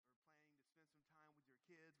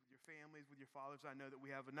families, with your fathers. I know that we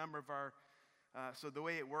have a number of our, so the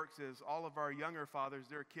way it works is all of our younger fathers,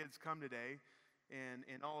 their kids come today,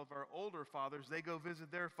 and all of our older fathers, they go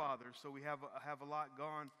visit their fathers. So we have a lot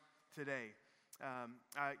gone today.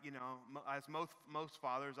 As most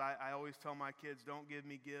fathers, I always tell my kids, don't give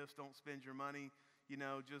me gifts, don't spend your money,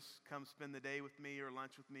 just come spend the day with me or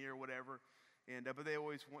lunch with me or whatever. But they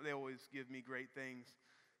always give me great things.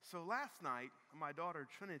 So last night, my daughter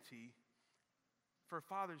Trinity, for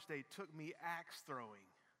Father's Day, took me axe throwing.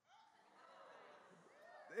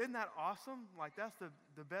 Isn't that awesome? Like, that's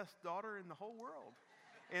the best daughter in the whole world.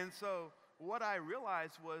 And so what I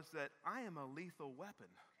realized was that I am a lethal weapon.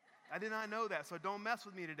 I did not know that, so don't mess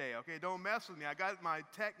with me today, okay? Don't mess with me. I got my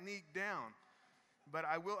technique down. But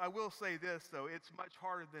I will say this, though. It's much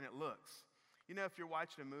harder than it looks. If you're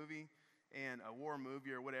watching a movie, and a war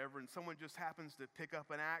movie or whatever, and someone just happens to pick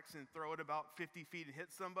up an axe and throw it about 50 feet and hit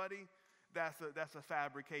somebody, that's a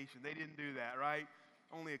fabrication. They didn't do that, right?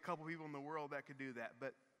 Only a couple people in the world that could do that.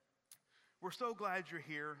 But we're so glad you're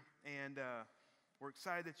here, and we're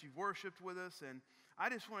excited that you've worshiped with us. And I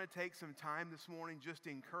just want to take some time this morning just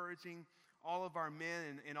encouraging all of our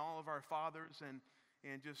men and all of our fathers, and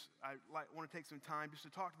want to take some time just to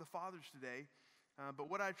talk to the fathers today.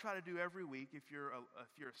 But what I try to do every week, if you're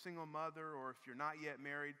a single mother or if you're not yet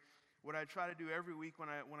married, what I try to do every week when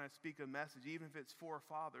I speak a message, even if it's for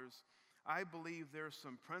fathers, I believe there's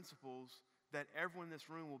some principles that everyone in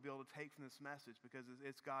this room will be able to take from this message because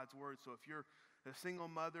it's God's word. So if you're a single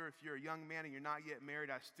mother, if you're a young man and you're not yet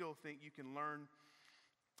married, I still think you can learn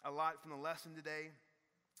a lot from the lesson today.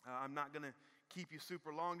 I'm not going to keep you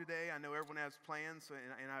super long today. I know everyone has plans,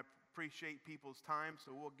 and I appreciate people's time,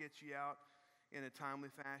 so we'll get you out in a timely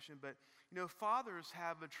fashion. But, fathers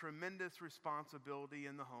have a tremendous responsibility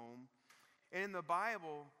in the home. And in the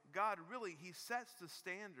Bible, God really, He sets the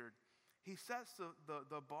standard. He sets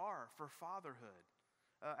the bar for fatherhood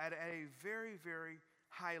at a very, very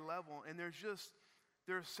high level. And there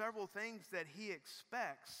are several things that He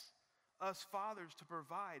expects us fathers to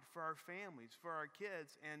provide for our families, for our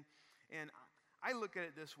kids. And I look at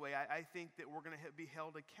it this way. I think that we're going to be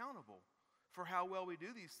held accountable for how well we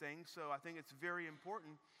do these things. So I think it's very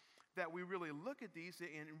important that we really look at these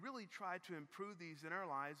and really try to improve these in our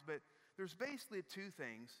lives. But there's basically two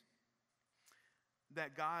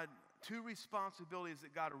responsibilities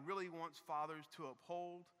that God really wants fathers to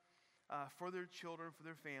uphold for their children, for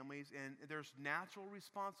their families. And there's natural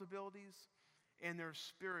responsibilities and there's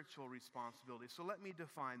spiritual responsibilities. So let me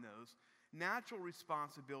define those. Natural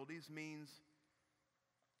responsibilities means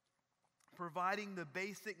providing the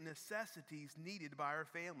basic necessities needed by our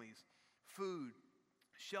families: food,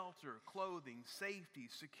 shelter, clothing, safety,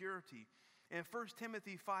 security. In 1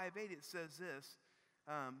 Timothy 5:8, it says this,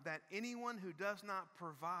 that anyone who does not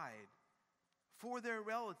provide for their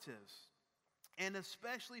relatives, and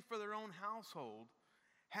especially for their own household,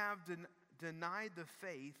 have denied the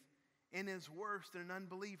faith and is worse than an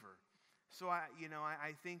unbeliever. So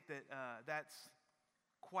I think that that's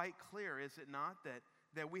quite clear, is it not,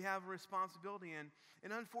 that we have a responsibility.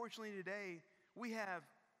 And unfortunately today, we have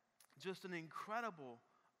just an incredible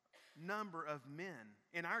number of men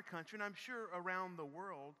in our country, and I'm sure around the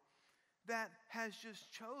world, that has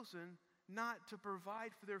just chosen not to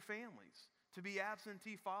provide for their families, to be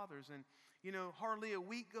absentee fathers. And, hardly a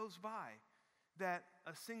week goes by that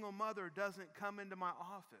a single mother doesn't come into my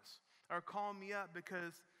office or call me up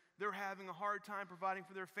because they're having a hard time providing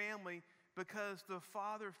for their family because the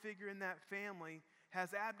father figure in that family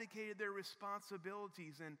has abdicated their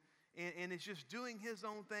responsibilities and is just doing his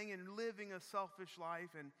own thing and living a selfish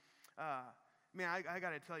life. And I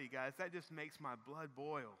got to tell you guys, that just makes my blood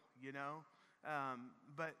boil,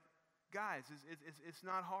 But guys, it's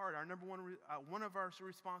not hard. Our number one of our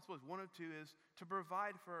responsibilities, one of two, is to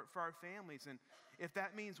provide for our families. And if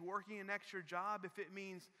that means working an extra job, if it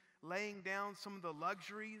means laying down some of the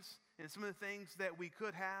luxuries and some of the things that we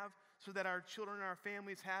could have so that our children and our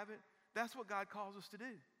families have it, that's what God calls us to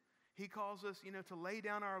do. He calls us, to lay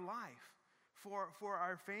down our life for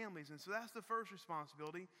our families. And so that's the first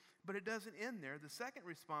responsibility, but it doesn't end there. The second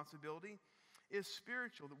responsibility is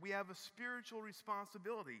spiritual. That we have a spiritual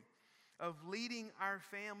responsibility of leading our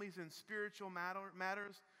families in spiritual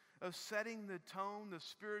matters, of setting the tone, the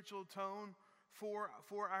spiritual tone for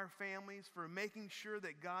our families, for making sure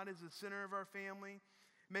that God is the center of our family,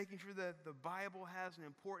 making sure that the Bible has an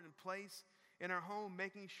important place in our home,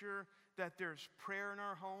 making sure that there's prayer in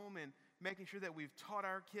our home, and making sure that we've taught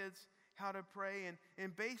our kids how to pray,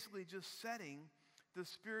 and basically just setting the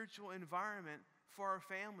spiritual environment for our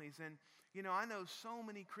families. And, I know so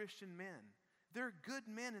many Christian men. They're good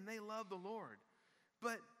men and they love the Lord,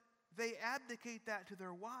 but they abdicate that to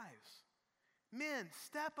their wives. Men,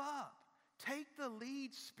 step up. Take the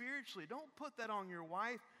lead spiritually. Don't put that on your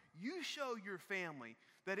wife. You show your family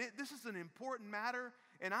that this is an important matter,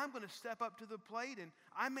 and I'm going to step up to the plate, and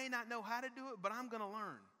I may not know how to do it, but I'm going to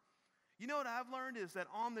learn. You know what I've learned is that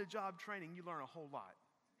on-the-job training, you learn a whole lot.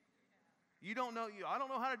 I don't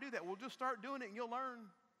know how to do that. Well, just start doing it, and you'll learn.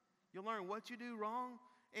 You'll learn what you do wrong.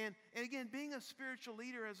 And again, being a spiritual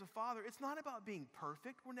leader as a father, it's not about being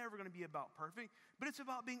perfect. We're never going to be about perfect, but it's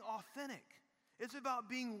about being authentic. It's about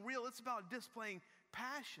being real. It's about displaying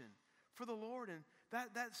passion for the Lord, and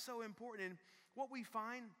that's so important. And what we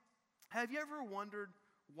find, have you ever wondered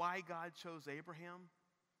why God chose Abraham?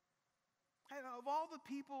 Of all the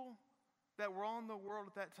people that were on the world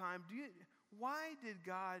at that time, why did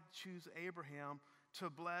God choose Abraham to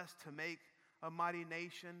bless, to make a mighty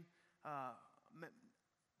nation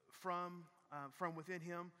from within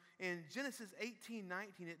him? In Genesis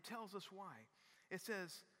 18:19, it tells us why. It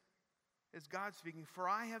says, it's God speaking, "For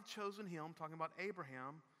I have chosen him," talking about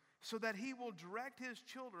Abraham, "so that he will direct his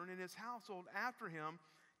children and his household after him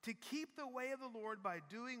to keep the way of the Lord by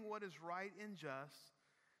doing what is right and just,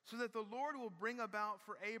 so that the Lord will bring about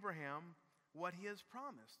for Abraham what he has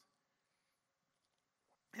promised."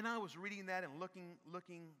 And I was reading that and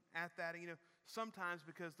looking at that, and sometimes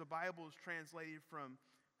because the Bible is translated from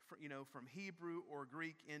Hebrew or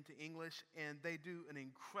Greek into English, and they do an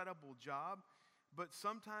incredible job. But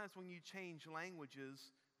sometimes when you change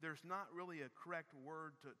languages, there's not really a correct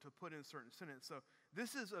word to put in a certain sentence. So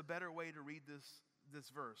this is a better way to read this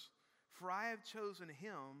verse. "For I have chosen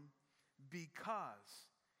him because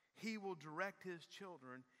he will direct his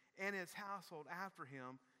children and his household after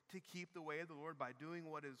him to keep the way of the Lord by doing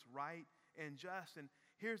what is right and just." And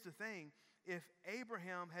here's the thing. If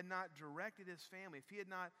Abraham had not directed his family, if he had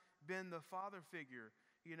not been the father figure,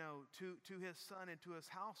 to his son and to his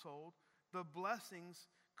household, the blessings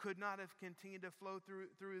could not have continued to flow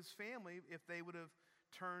through his family if they would have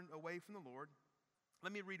turned away from the Lord.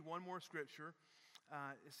 Let me read one more scripture.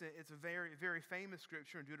 It's a very, very famous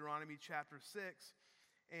scripture in Deuteronomy chapter 6.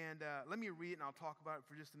 And let me read it, and I'll talk about it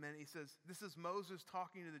for just a minute. He says, this is Moses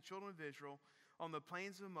talking to the children of Israel on the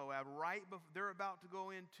plains of Moab. Right before they're about to go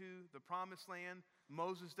into the promised land,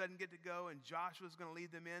 Moses doesn't get to go, and Joshua's going to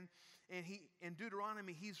lead them in. And in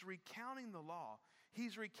Deuteronomy, he's recounting the law.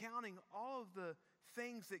 He's recounting all of the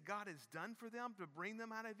things that God has done for them to bring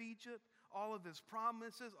them out of Egypt, all of his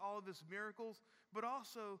promises, all of his miracles, but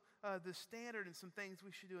also the standard and some things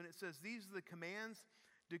we should do. And it says, "These are the commands,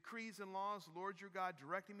 decrees, and laws the Lord your God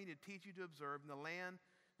directed me to teach you to observe in the land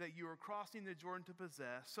that you are crossing the Jordan to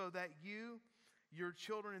possess, so that you, your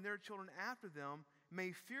children, and their children after them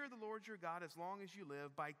may fear the Lord your God as long as you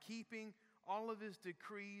live, by keeping all of his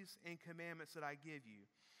decrees and commandments that I give you,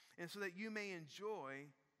 and so that you may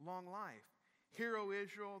enjoy long life. Hear, O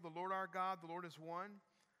Israel, the Lord our God, the Lord is one.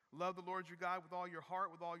 Love the Lord your God with all your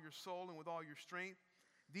heart, with all your soul, and with all your strength.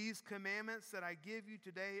 These commandments that I give you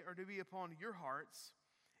today are to be upon your hearts.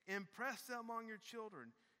 Impress them on your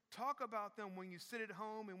children. Talk about them when you sit at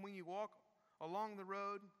home and when you walk along the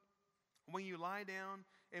road, when you lie down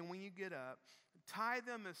and when you get up. Tie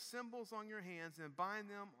them as symbols on your hands and bind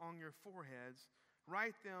them on your foreheads.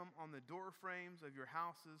 Write them on the door frames of your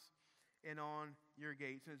houses and on your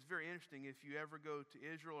gates." And it's very interesting, if you ever go to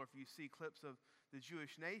Israel or if you see clips of the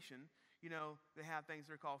Jewish nation, they have things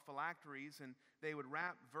that are called phylacteries, and they would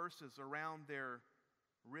wrap verses around their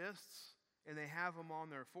wrists, and they have them on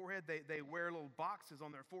their forehead. They wear little boxes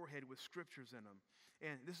on their forehead with scriptures in them.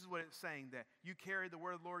 And this is what it's saying, that you carry the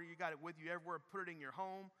word of the Lord, you got it with you everywhere, put it in your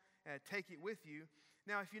home, take it with you.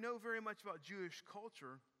 Now, if you know very much about Jewish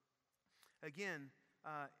culture, again,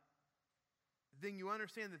 then you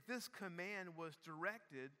understand that this command was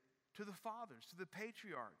directed to the fathers, to the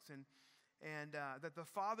patriarchs, and that the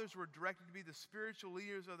fathers were directed to be the spiritual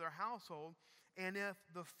leaders of their household. And if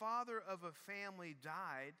the father of a family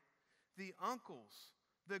died, the uncles,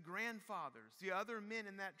 the grandfathers, the other men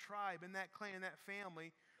in that tribe, in that clan, in that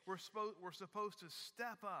family, were supposed to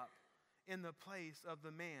step up in the place of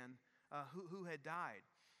the man who had died.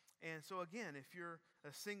 And so again, if you're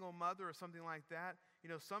a single mother or something like that,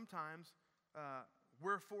 sometimes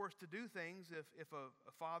we're forced to do things if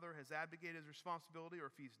a father has abdicated his responsibility or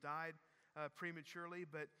if he's died prematurely.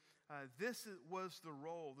 But this was the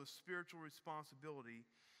role, the spiritual responsibility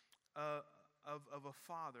of a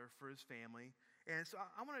father for his family. And so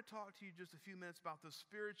I want to talk to you just a few minutes about the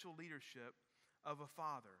spiritual leadership of a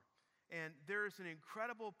father. And there's an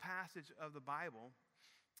incredible passage of the Bible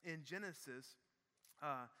in Genesis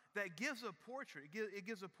that gives a portrait. It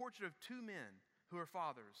gives a portrait of two men who are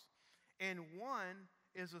fathers. And one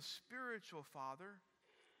is a spiritual father,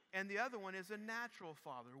 and the other one is a natural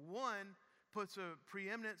father. One puts a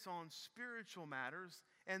preeminence on spiritual matters,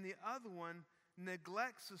 and the other one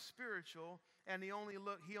neglects the spiritual, and he only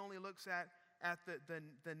looks at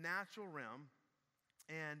the natural realm.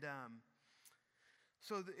 And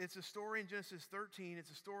so it's a story in Genesis 13.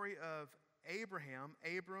 It's a story of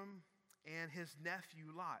Abram, and his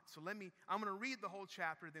nephew Lot. So I'm going to read the whole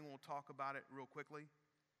chapter, then we'll talk about it real quickly.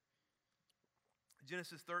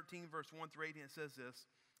 Genesis 13, verse 1 through 18, it says this.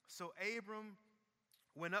 So Abram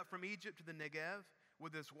went up from Egypt to the Negev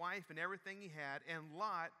with his wife and everything he had, and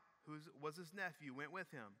Lot, who was his nephew, went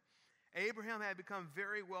with him. Abraham had become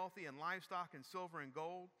very wealthy in livestock and silver and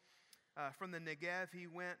gold. From the Negev, he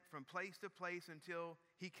went from place to place until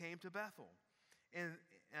he came to Bethel, and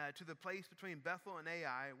to the place between Bethel and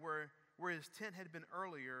Ai, where his tent had been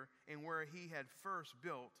earlier and where he had first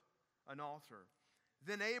built an altar.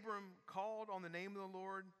 Then Abram called on the name of the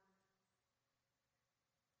Lord.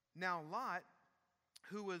 Now Lot,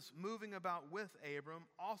 who was moving about with Abram,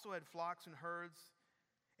 also had flocks and herds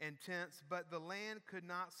and tents, but the land could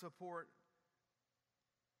not support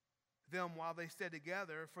them while they stayed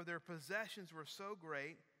together, for their possessions were so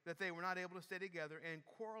great that they were not able to stay together, and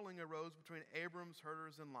quarreling arose between Abram's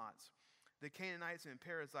herders and Lot's. The Canaanites and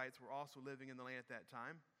Perizzites were also living in the land at that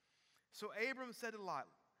time. So Abram said to Lot,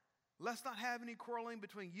 let's not have any quarreling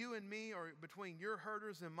between you and me, or between your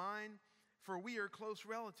herders and mine, for we are close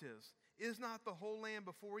relatives. Is not the whole land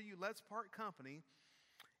before you? Let's part company.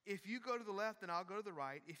 If you go to the left, then I'll go to the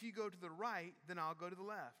right. If you go to the right, then I'll go to the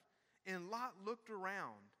left. And Lot looked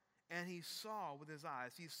around, and he saw with his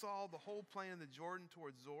eyes. He saw the whole plain of the Jordan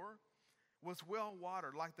towards Zoar was well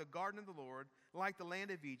watered, like the garden of the Lord, like the land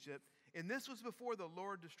of Egypt. And this was before the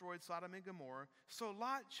Lord destroyed Sodom and Gomorrah. So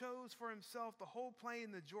Lot chose for himself the whole plain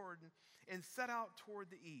of the Jordan and set out toward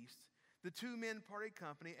the east. The two men parted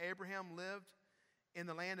company. Abraham lived in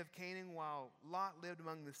the land of Canaan, while Lot lived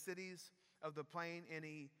among the cities of the plain, and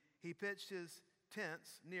he pitched his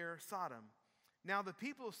tents near Sodom. Now the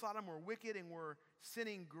people of Sodom were wicked and were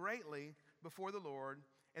sinning greatly before the Lord.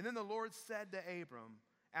 And then the Lord said to Abram,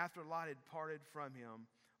 after Lot had parted from him,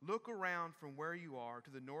 look around from where you are to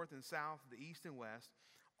the north and south, the east and west.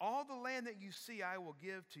 All the land that you see I will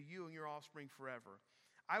give to you and your offspring forever.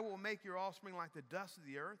 I will make your offspring like the dust of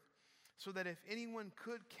the earth, so that if anyone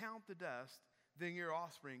could count the dust, then your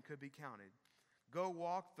offspring could be counted. Go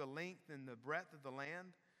walk the length and the breadth of the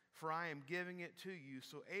land, for I am giving it to you.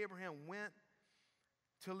 So Abraham went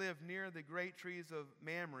to live near the great trees of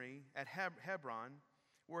Mamre at Hebron,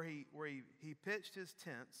 where he pitched his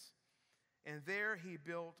tents, and there he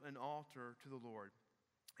built an altar to the Lord.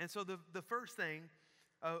 And so the first thing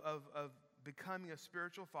of becoming a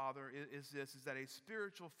spiritual father is that a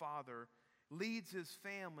spiritual father leads his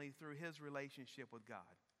family through his relationship with God.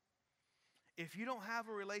 If you don't have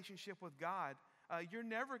a relationship with God, you're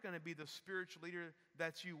never going to be the spiritual leader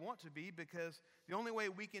that you want to be, because the only way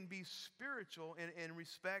we can be spiritual in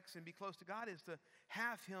respects and be close to God is to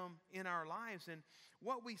have him in our lives. And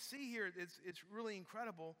what we see here, it's really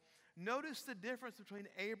incredible. Notice the difference between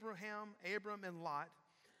Abram and Lot.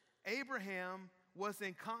 Abraham was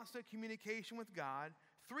in constant communication with God.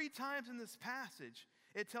 3 times in this passage,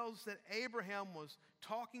 it tells us that Abraham was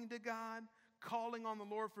talking to God, calling on the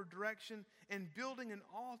Lord for direction, and building an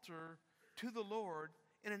altar to the Lord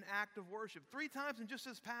in an act of worship. 3 times in just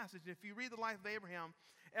this passage. If you read the life of Abraham,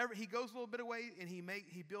 he goes a little bit away and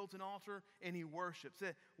he builds an altar and he worships.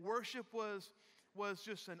 Worship was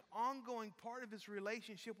just an ongoing part of his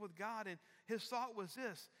relationship with God. And his thought was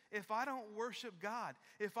this: if I don't worship God,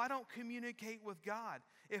 if I don't communicate with God,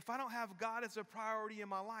 if I don't have God as a priority in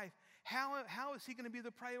my life, how is he going to be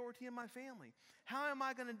the priority in my family? How am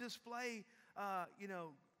I going to display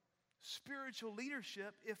spiritual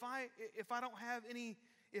leadership if I don't have any,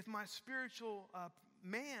 if my spiritual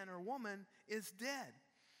man or woman is dead?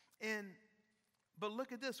 But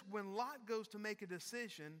look at this. When Lot goes to make a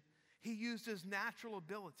decision, he used his natural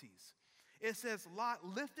abilities. It says Lot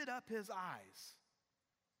lifted up his eyes,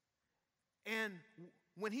 and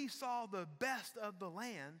when he saw the best of the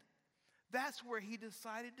land, that's where he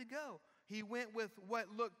decided to go. He went with what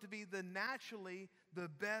looked to be naturally the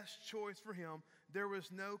best choice for him. There was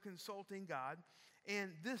no consulting God.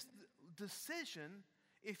 And this decision,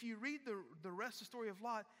 if you read the rest of the story of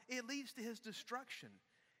Lot, it leads to his destruction.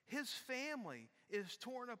 His family is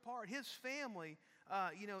torn apart. His family,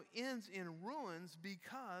 ends in ruins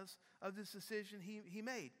because of this decision he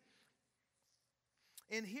made.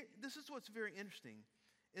 And here, this is what's very interesting,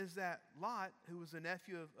 is that Lot, who was a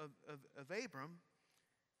nephew of Abram,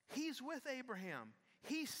 he's with Abraham.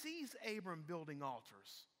 He sees Abram building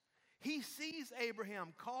altars. He sees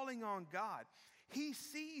Abraham calling on God. He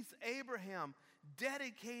sees Abraham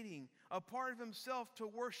dedicating a part of himself to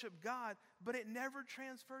worship God, but it never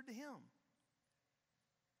transferred to him.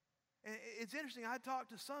 And it's interesting. I talk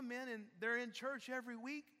to some men, and they're in church every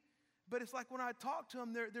week, but it's like when I talk to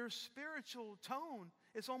them, their spiritual tone,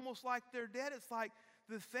 it's almost like they're dead. It's like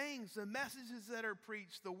the things, the messages that are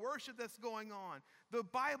preached, the worship that's going on, the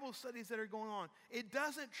Bible studies that are going on, it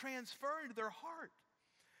doesn't transfer into their heart.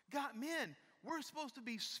 God, men, we're supposed to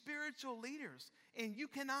be spiritual leaders, and you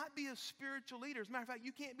cannot be a spiritual leader. As a matter of fact,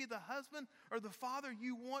 you can't be the husband or the father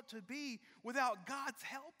you want to be without God's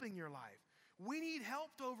help in your life. We need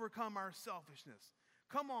help to overcome our selfishness.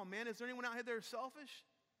 Come on, man. Is there anyone out here that are selfish?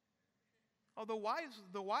 Oh, the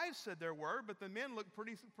wives said there were, but the men look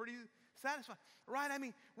pretty satisfied. Right? I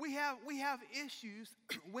mean, we have issues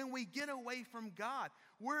when we get away from God.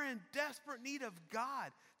 We're in desperate need of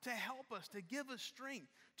God to help us, to give us strength,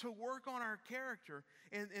 to work on our character.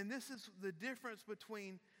 And this is the difference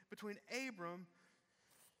between Abram,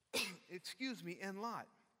 and Lot.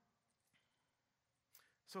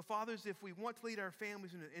 So fathers, if we want to lead our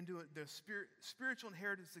families into the spiritual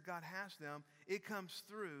inheritance that God has for them, it comes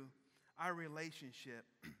through our relationship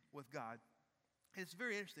with God. And it's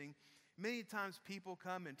very interesting. Many times people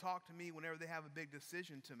come and talk to me whenever they have a big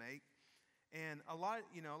decision to make. And a lot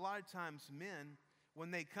of times men,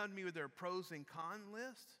 when they come to me with their pros and cons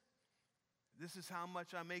list, this is how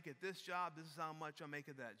much I make at this job, this is how much I make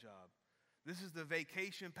at that job. This is the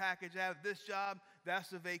vacation package I have at this job, that's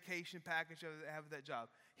the vacation package I have at that job.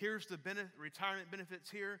 Here's the retirement benefits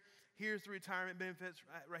here, here's the retirement benefits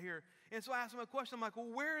right here. And so I asked them a question, I'm like, well,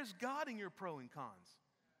 where is God in your pro and cons?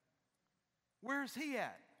 Where's he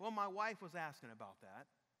at? Well, my wife was asking about that.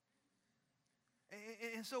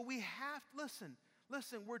 And so we have to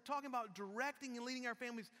listen, we're talking about directing and leading our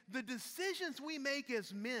families. The decisions we make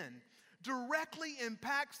as men directly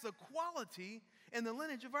impacts the quality and the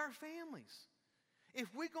lineage of our families.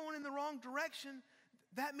 If we're going in the wrong direction,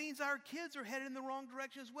 that means our kids are headed in the wrong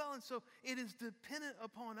direction as well. And so it is dependent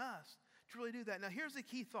upon us to really do that. Now, here's the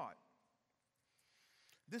key thought.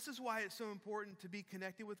 This is why it's so important to be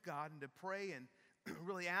connected with God and to pray and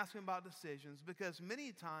really ask Him about decisions, because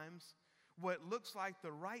many times what looks like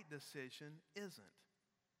the right decision isn't.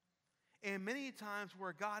 And many times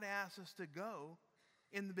where God asks us to go,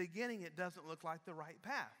 in the beginning it doesn't look like the right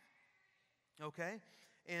path. Okay?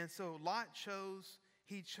 And so Lot chose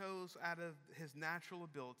out of his natural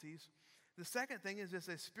abilities. The second thing is this: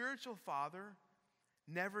 a spiritual father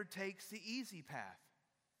never takes the easy path.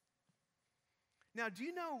 Now, do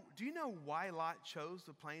you know why Lot chose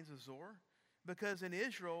the plains of Zoar? Because in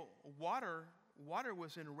Israel, water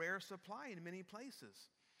was in rare supply in many places.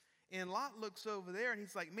 And Lot looks over there and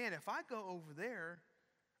he's like, man, if I go over there,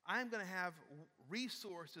 I'm going to have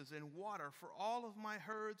resources and water for all of my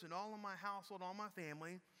herds and all of my household, all my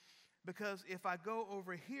family. Because if I go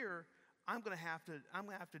over here, I'm going to have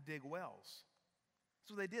to dig wells.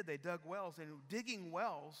 So they did. They dug wells, and digging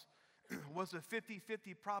wells was a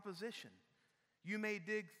 50-50 proposition. You may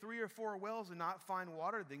dig 3 or 4 wells and not find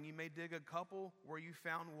water. Then you may dig a couple where you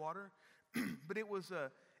found water. But it was a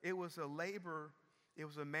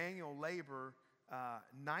manual labor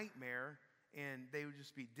nightmare. And they would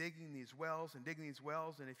just be digging these wells. And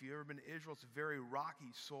if you've ever been to Israel, it's a very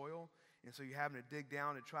rocky soil. And so you're having to dig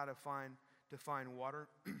down to try to find water.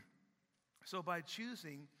 So by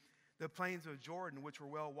choosing the plains of Jordan, which were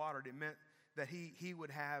well watered, it meant that he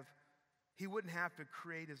wouldn't have to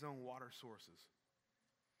create his own water sources.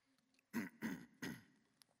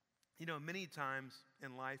 Many times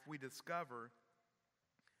in life we discover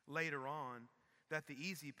later on that the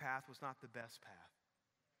easy path was not the best path.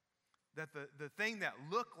 That the thing that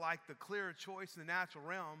looked like the clear choice in the natural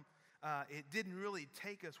realm, it didn't really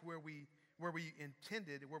take us where we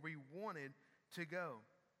intended, where we wanted to go.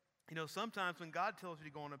 Sometimes when God tells you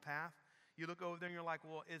to go on a path, you look over there and you're like,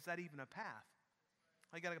 well, is that even a path?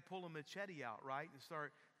 I got to pull a machete out, right, and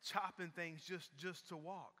start chopping things just to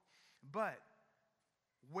walk. But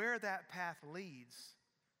where that path leads,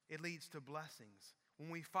 it leads to blessings. When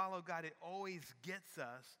we follow God, it always gets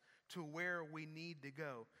us to where we need to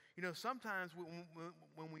go. Sometimes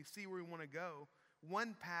when we see where we want to go,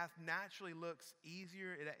 one path naturally looks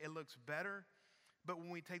easier, it looks better, but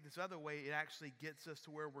when we take this other way, it actually gets us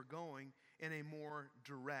to where we're going in a more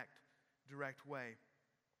direct way.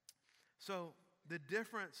 So the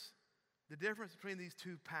difference between these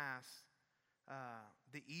two paths,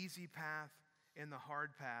 the easy path and the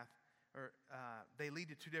hard path, they lead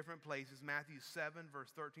to two different places. Matthew 7,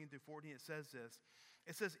 verse 13 through 14, it says this.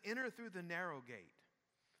 It says, enter through the narrow gate.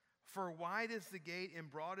 For wide is the gate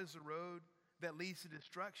and broad is the road that leads to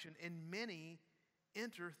destruction, and many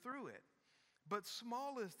enter through it. But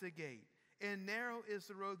small is the gate, and narrow is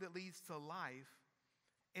the road that leads to life,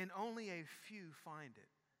 and only a few find it.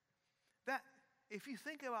 That, if you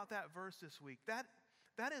think about that verse this week, that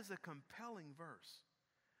is a compelling verse.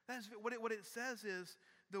 That's what it says is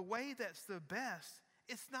the way that's the best,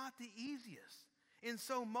 it's not the easiest. And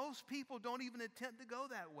so most people don't even attempt to go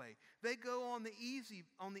that way. They go on the easy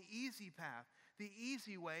path, the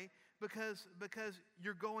easy way, because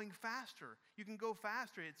you're going faster. You can go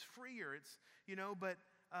faster. It's freer. But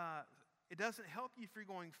it doesn't help you if you're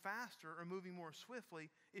going faster or moving more swiftly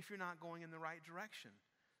if you're not going in the right direction.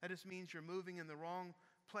 That just means you're moving in the wrong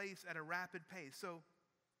place at a rapid pace. So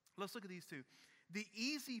let's look at these two. The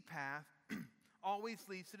easy path always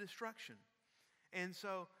leads to destruction. And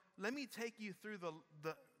so let me take you through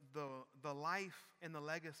the life and the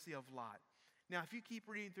legacy of Lot. Now, if you keep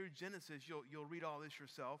reading through Genesis, you'll read all this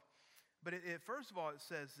yourself. But first of all, it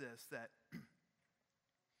says this,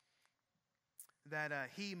 that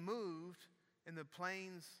he moved in the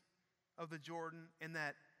plains of the Jordan, and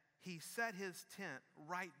that he set his tent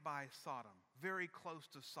right by Sodom, very close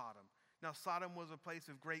to Sodom. Now, Sodom was a place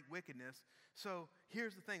of great wickedness. So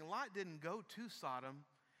here's the thing. Lot didn't go to Sodom.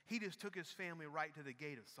 He just took his family right to the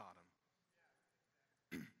gate of Sodom.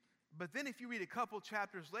 But then if you read a couple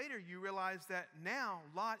chapters later, you realize that now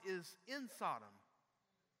Lot is in Sodom.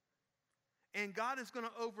 And God is going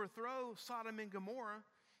to overthrow Sodom and Gomorrah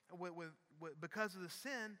because of the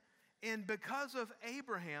sin. And because of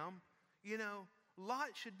Abraham, Lot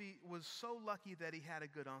was so lucky that he had a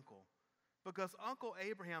good uncle. Because Uncle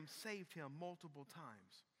Abraham saved him multiple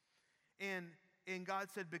times. And God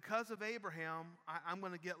said, because of Abraham, I'm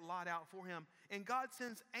going to get Lot out for him. And God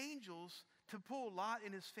sends angels to pull Lot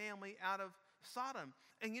and his family out of Sodom.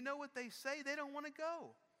 And you know what they say? They don't want to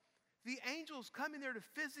go. The angels come in there to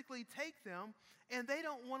physically take them, and they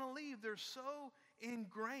don't want to leave. They're so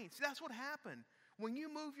ingrained. See, that's what happened. When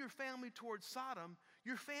you move your family towards Sodom,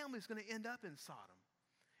 your family's going to end up in Sodom.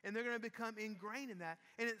 And they're going to become ingrained in that.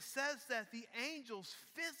 And it says that the angels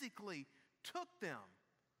physically took them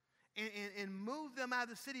and moved them out of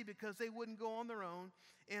the city because they wouldn't go on their own.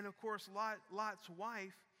 And of course, Lot's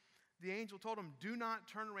wife, the angel told him, do not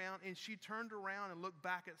turn around. And she turned around and looked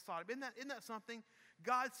back at Sodom. Isn't that something?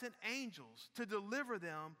 God sent angels to deliver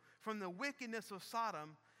them from the wickedness of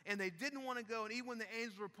Sodom. And they didn't want to go. And even when the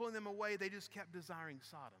angels were pulling them away, they just kept desiring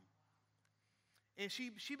Sodom. And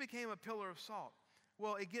she became a pillar of salt.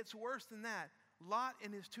 Well, it gets worse than that. Lot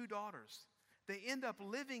and his two daughters, they end up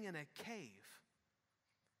living in a cave.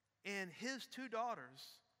 And his two daughters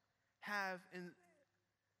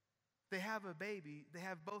they have a baby. They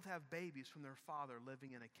both have babies from their father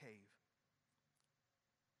living in a cave.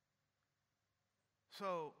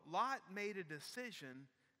 So Lot made a decision.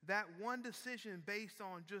 That one decision based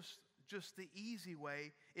on just the easy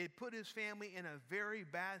way, it put his family in a very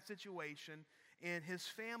bad situation, and his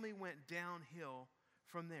family went downhill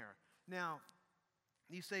from there. Now,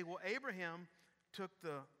 you say, well, Abraham took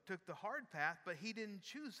the hard path, but he didn't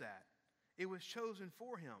choose that. It was chosen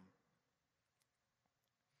for him.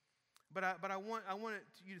 But I want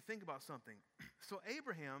you to think about something. So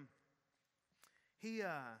Abraham, he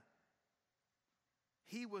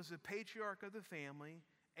was the patriarch of the family.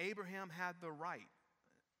 Abraham had the right.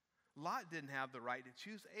 Lot didn't have the right to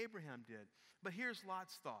choose. Abraham did. But here's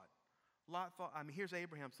Lot's thought. Here's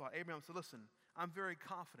Abraham's thought. Abraham said, listen, I'm very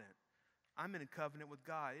confident. I'm in a covenant with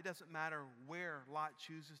God. It doesn't matter where Lot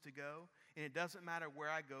chooses to go, and it doesn't matter where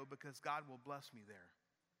I go because God will bless me there.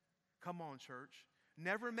 Come on, church.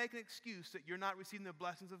 Never make an excuse that you're not receiving the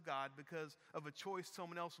blessings of God because of a choice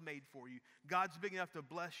someone else made for you. God's big enough to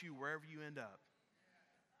bless you wherever you end up.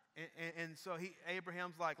 And so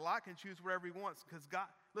Abraham's like, Lot can choose wherever he wants because God,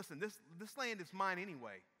 listen, this land is mine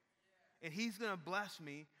anyway. And he's going to bless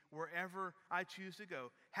me wherever I choose to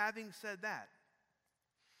go. Having said that,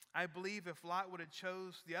 I believe if Lot would have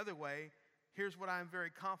chose the other way, here's what I'm very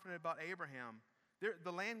confident about Abraham.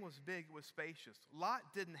 The land was big, it was spacious. Lot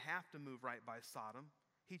didn't have to move right by Sodom.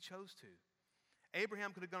 He chose to.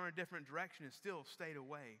 Abraham could have gone a different direction and still stayed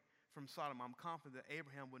away from Sodom. I'm confident that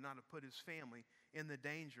Abraham would not have put his family in the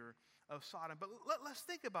danger of Sodom. But let's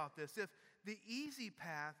think about this. If the easy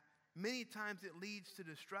path, many times it leads to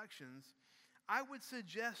destructions, I would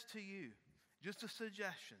suggest to you, just a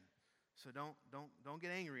suggestion, so don't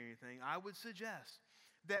get angry or anything, I would suggest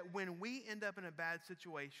that when we end up in a bad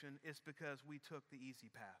situation, it's because we took the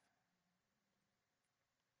easy path.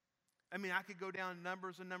 I could go down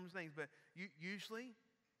numbers and things, but usually,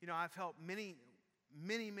 I've helped many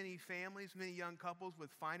families, many young couples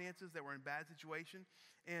with finances that were in bad situation.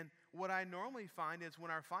 And what I normally find is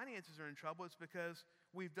when our finances are in trouble, it's because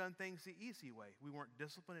we've done things the easy way. We weren't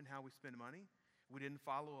disciplined in how we spend money. We didn't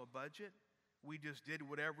follow a budget. We just did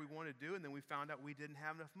whatever we wanted to do, and then we found out we didn't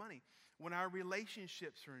have enough money. When our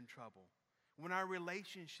relationships are in trouble, when our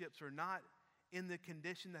relationships are not in the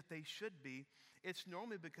condition that they should be, it's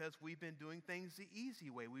normally because we've been doing things the easy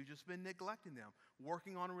way. We've just been neglecting them.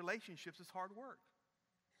 Working on relationships is hard work.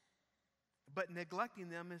 But neglecting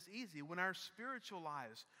them is easy. When our spiritual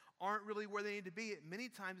lives aren't really where they need to be, many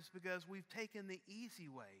times it's because we've taken the easy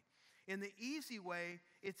way. In the easy way,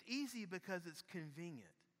 it's easy because it's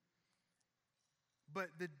convenient. But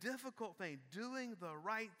the difficult thing, doing the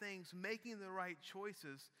right things, making the right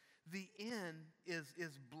choices, the end is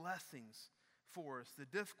blessings for us. The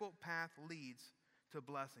difficult path leads to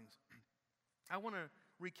blessings. I want to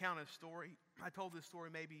recount a story. I told this story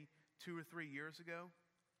maybe 2 or 3 years ago.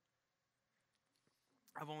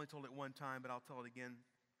 I've only told it one time, but I'll tell it again.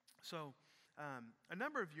 So a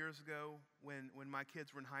number of years ago, when my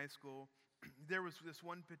kids were in high school, there was this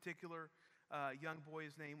one particular young boy.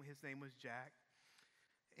 His name was Jack.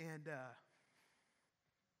 And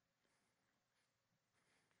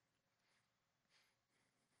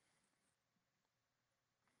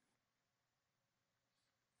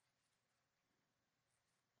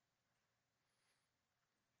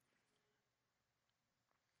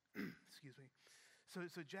excuse me.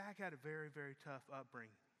 So Jack had a very, very tough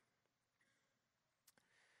upbringing.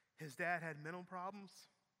 His dad had mental problems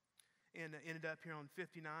and ended up here on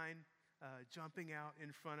 59, jumping out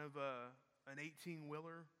in front of an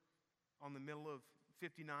 18-wheeler on the middle of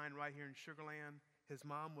 59 right here in Sugar Land. His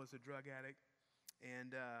mom was a drug addict.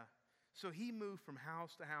 And so he moved from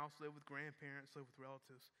house to house, lived with grandparents, lived with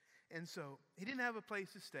relatives. And so he didn't have a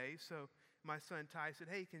place to stay. So my son Ty said,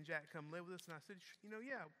 hey, can Jack come live with us? And I said,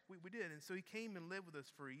 yeah, we did. And so he came and lived with us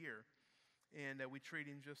for a year. And we treat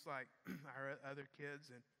him just like our other kids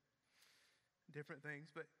and different things.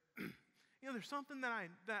 But, there's something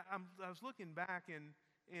that I was looking back and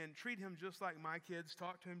treat him just like my kids,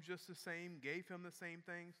 talk to him just the same, gave him the same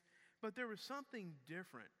things. But there was something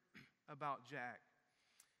different about Jack.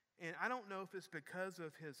 And I don't know if it's because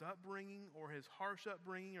of his upbringing or his harsh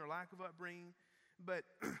upbringing or lack of upbringing, but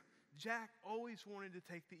Jack always wanted to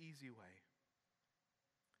take the easy way.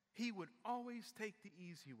 He would always take the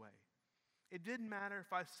easy way. It didn't matter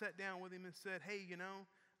if I sat down with him and said, hey, you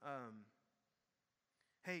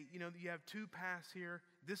have 2 paths here.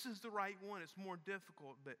 This is the right one. It's more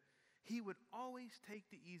difficult, but he would always take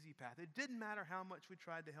the easy path. It didn't matter how much we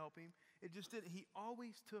tried to help him. It just didn't. He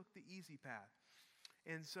always took the easy path.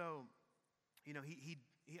 And so, he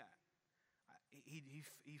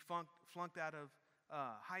flunked out of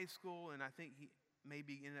high school, and I think he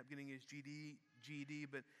maybe ended up getting his GED.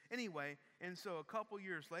 But anyway, and so a couple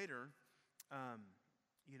years later, a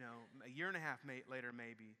year and a half later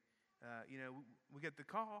maybe, we get the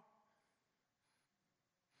call.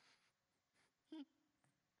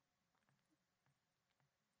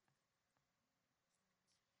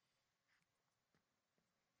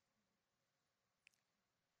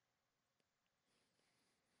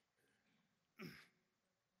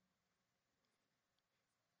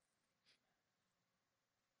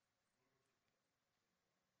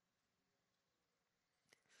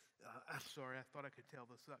 I'm sorry, I thought I could tell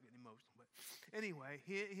this without getting emotional. But anyway,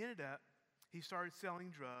 he started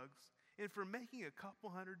selling drugs. And for making a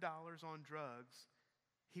couple $100 on drugs,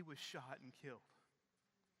 he was shot and killed.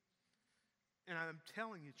 And I'm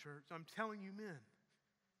telling you, church, I'm telling you men,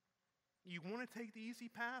 you want to take the easy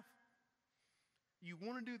path? You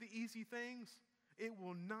want to do the easy things? It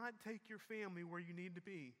will not take your family where you need to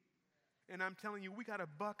be. And I'm telling you, we got to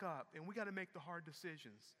buck up and we got to make the hard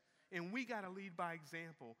decisions. And we got to lead by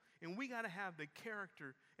example. And we got to have the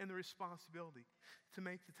character and the responsibility to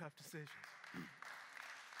make the tough decisions.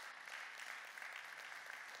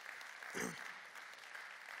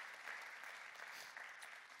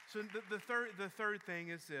 So the third thing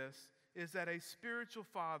is this, is that a spiritual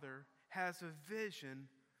father has a vision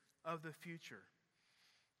of the future.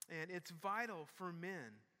 And it's vital for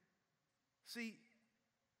men. See,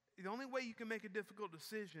 the only way you can make a difficult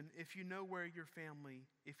decision if you know where your family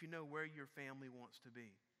wants to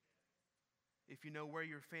be. If you know where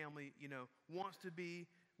your family, wants to be,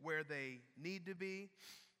 where they need to be,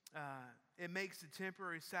 it makes the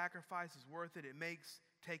temporary sacrifices worth it. It makes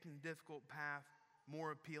taking the difficult path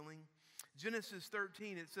more appealing. Genesis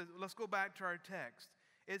 13, it says, let's go back to our text.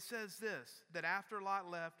 It says this, that after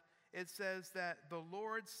Lot left, it says that the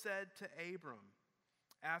Lord said to Abram,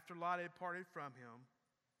 after Lot had parted from him,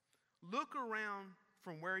 look around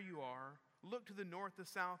from where you are, look to the north, the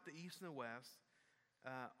south, the east, and the west.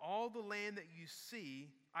 All the land that you see,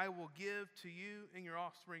 I will give to you and your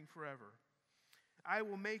offspring forever. I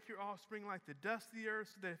will make your offspring like the dust of the earth,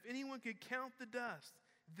 so that if anyone could count the dust,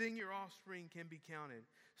 then your offspring can be counted.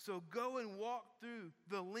 So go and walk through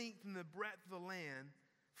the length and the breadth of the land,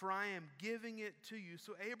 for I am giving it to you.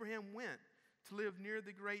 So Abraham went to live near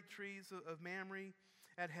the great trees of Mamre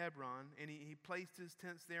at Hebron, and he placed his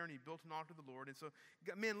tents there, and he built an altar to the Lord. And so,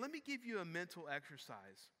 man, let me give you a mental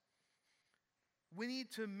exercise. We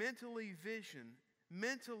need to mentally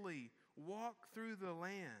walk through the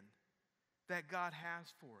land that God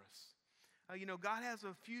has for us. God has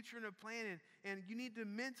a future and a plan, and you need to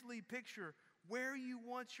mentally picture where you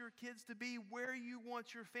want your kids to be, where you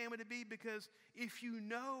want your family to be, because if you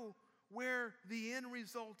know where the end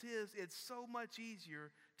result is, it's so much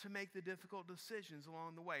easier to make the difficult decisions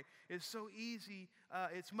along the way. It's so easy,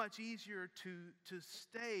 it's much easier to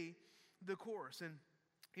stay the course. And,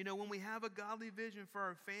 when we have a godly vision for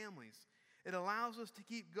our families, it allows us to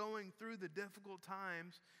keep going through the difficult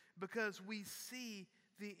times because we see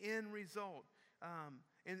the end result.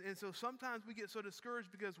 And so sometimes we get so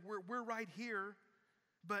discouraged because we're right here,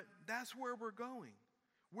 but that's where we're going.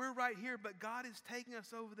 We're right here, but God is taking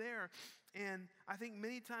us over there. And I think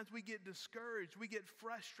many times we get discouraged, we get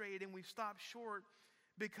frustrated, and we stop short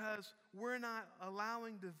because we're not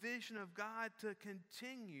allowing the vision of God to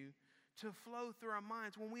continue to flow through our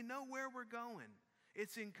minds. When we know where we're going,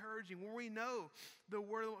 it's encouraging. When we know the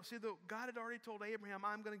word, God had already told Abraham,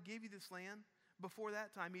 I'm going to give you this land. Before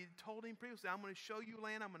that time, he told him previously, I'm going to show you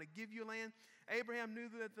land, I'm going to give you land. Abraham knew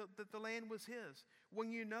that the land was his.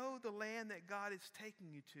 When you know the land that God is taking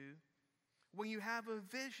you to, when you have a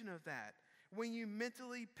vision of that, when you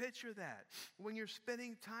mentally picture that, when you're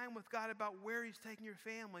spending time with God about where he's taking your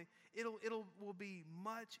family, it will be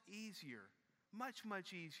much easier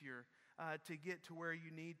to get to where you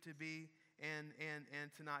need to be and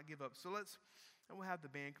to not give up. So we'll have the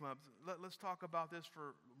band come up. Let's talk about this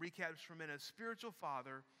for recaps for a minute. A spiritual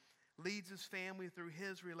father leads his family through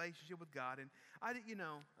his relationship with God. And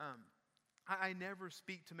I never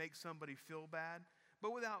speak to make somebody feel bad,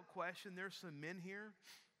 but without question, there's some men here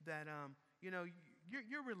that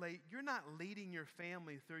you're not leading your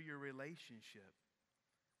family through your relationship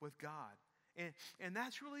with God. And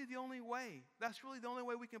that's really the only way. That's really the only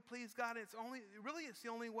way we can please God. It's the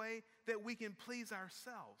only way that we can please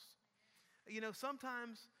ourselves.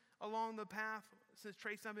 Sometimes along the path, since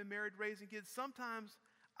Tracy and I have been married, raising kids, sometimes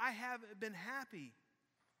I haven't been happy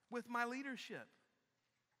with my leadership.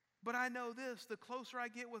 But I know this, the closer I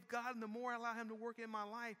get with God and the more I allow him to work in my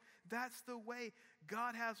life, that's the way.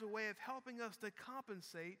 God has a way of helping us to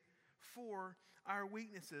compensate for our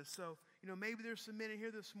weaknesses. So, maybe there's some men in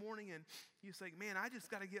here this morning and you say, man, I just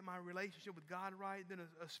got to get my relationship with God right. Then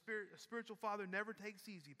a spiritual father never takes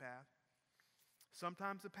the easy path.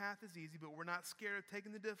 Sometimes the path is easy, but we're not scared of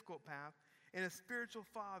taking the difficult path. And a spiritual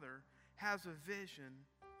father has a vision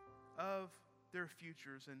of their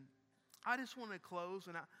futures. And I just want to close,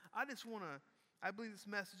 and I believe this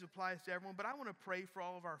message applies to everyone, but I want to pray for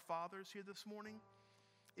all of our fathers here this morning.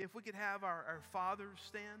 If we could have our fathers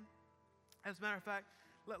stand. As a matter of fact,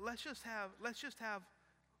 let's just have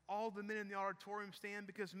all the men in the auditorium stand,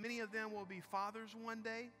 because many of them will be fathers one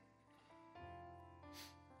day.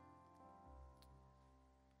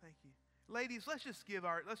 Thank you. Ladies, let's just give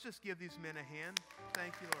these men a hand.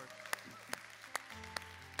 Thank you, Lord.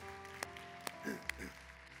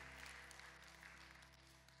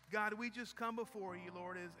 God, we just come before you,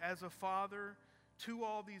 Lord, as a father to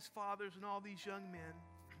all these fathers and all these young men.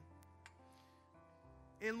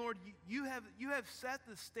 And Lord, you have set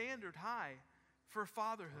the standard high for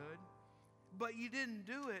fatherhood, but you didn't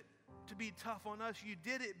do it to be tough on us. You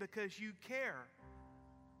did it because you care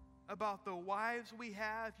about the wives we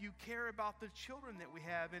have. You care about the children that we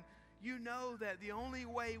have. And you know that the only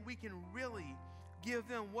way we can really give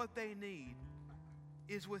them what they need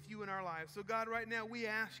is with you in our lives. So God, right now we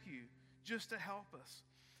ask you just to help us.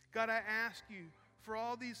 God, I ask you for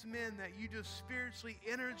all these men that you just spiritually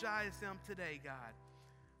energize them today, God.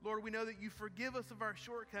 Lord, we know that you forgive us of our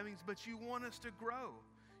shortcomings, but you want us to grow.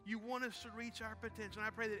 You want us to reach our potential. And I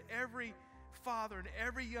pray that every father and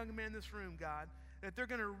every young man in this room, God, that they're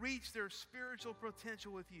going to reach their spiritual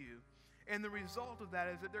potential with you. And the result of that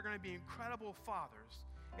is that they're going to be incredible fathers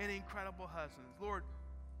and incredible husbands. Lord,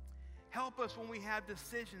 help us when we have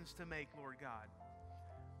decisions to make, Lord God.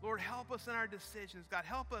 Lord, help us in our decisions. God,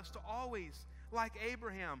 help us to always, like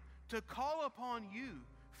Abraham, to call upon you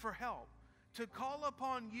for help, to call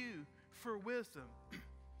upon you for wisdom.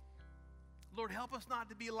 Lord, help us not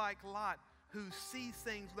to be like Lot, who sees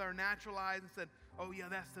things with our natural eyes and said, oh yeah,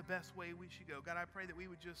 that's the best way we should go. God, I pray that we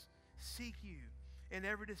would just seek you in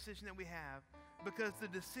every decision that we have, because the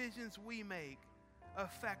decisions we make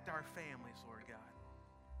affect our families, Lord God.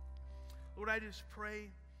 Lord, I just pray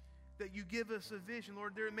that you give us a vision.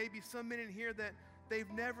 Lord, there may be some men in here that they've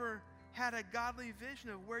never had a godly vision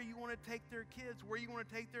of where you want to take their kids, where you want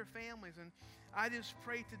to take their families. And I just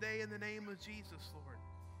pray today in the name of Jesus, Lord.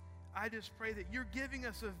 I just pray that you're giving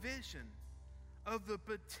us a vision of the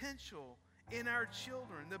potential in our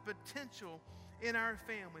children, the potential in our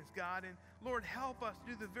families, God. And Lord, help us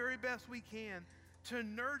do the very best we can to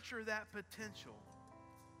nurture that potential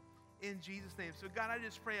in Jesus' name. So God, I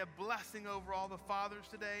just pray a blessing over all the fathers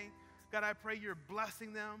today. God, I pray you're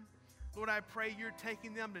blessing them. Lord, I pray you're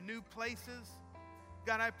taking them to new places.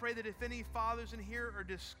 God, I pray that if any fathers in here are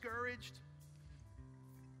discouraged,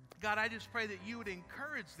 God, I just pray that you would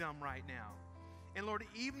encourage them right now. And Lord,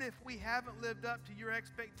 even if we haven't lived up to your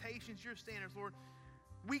expectations, your standards, Lord,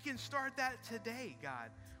 we can start that today, God.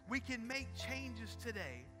 We can make changes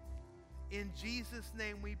today. In Jesus'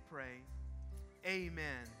 name we pray.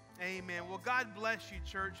 Amen. Amen. Well, God bless you,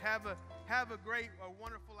 church. Have a great, a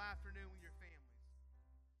wonderful afternoon.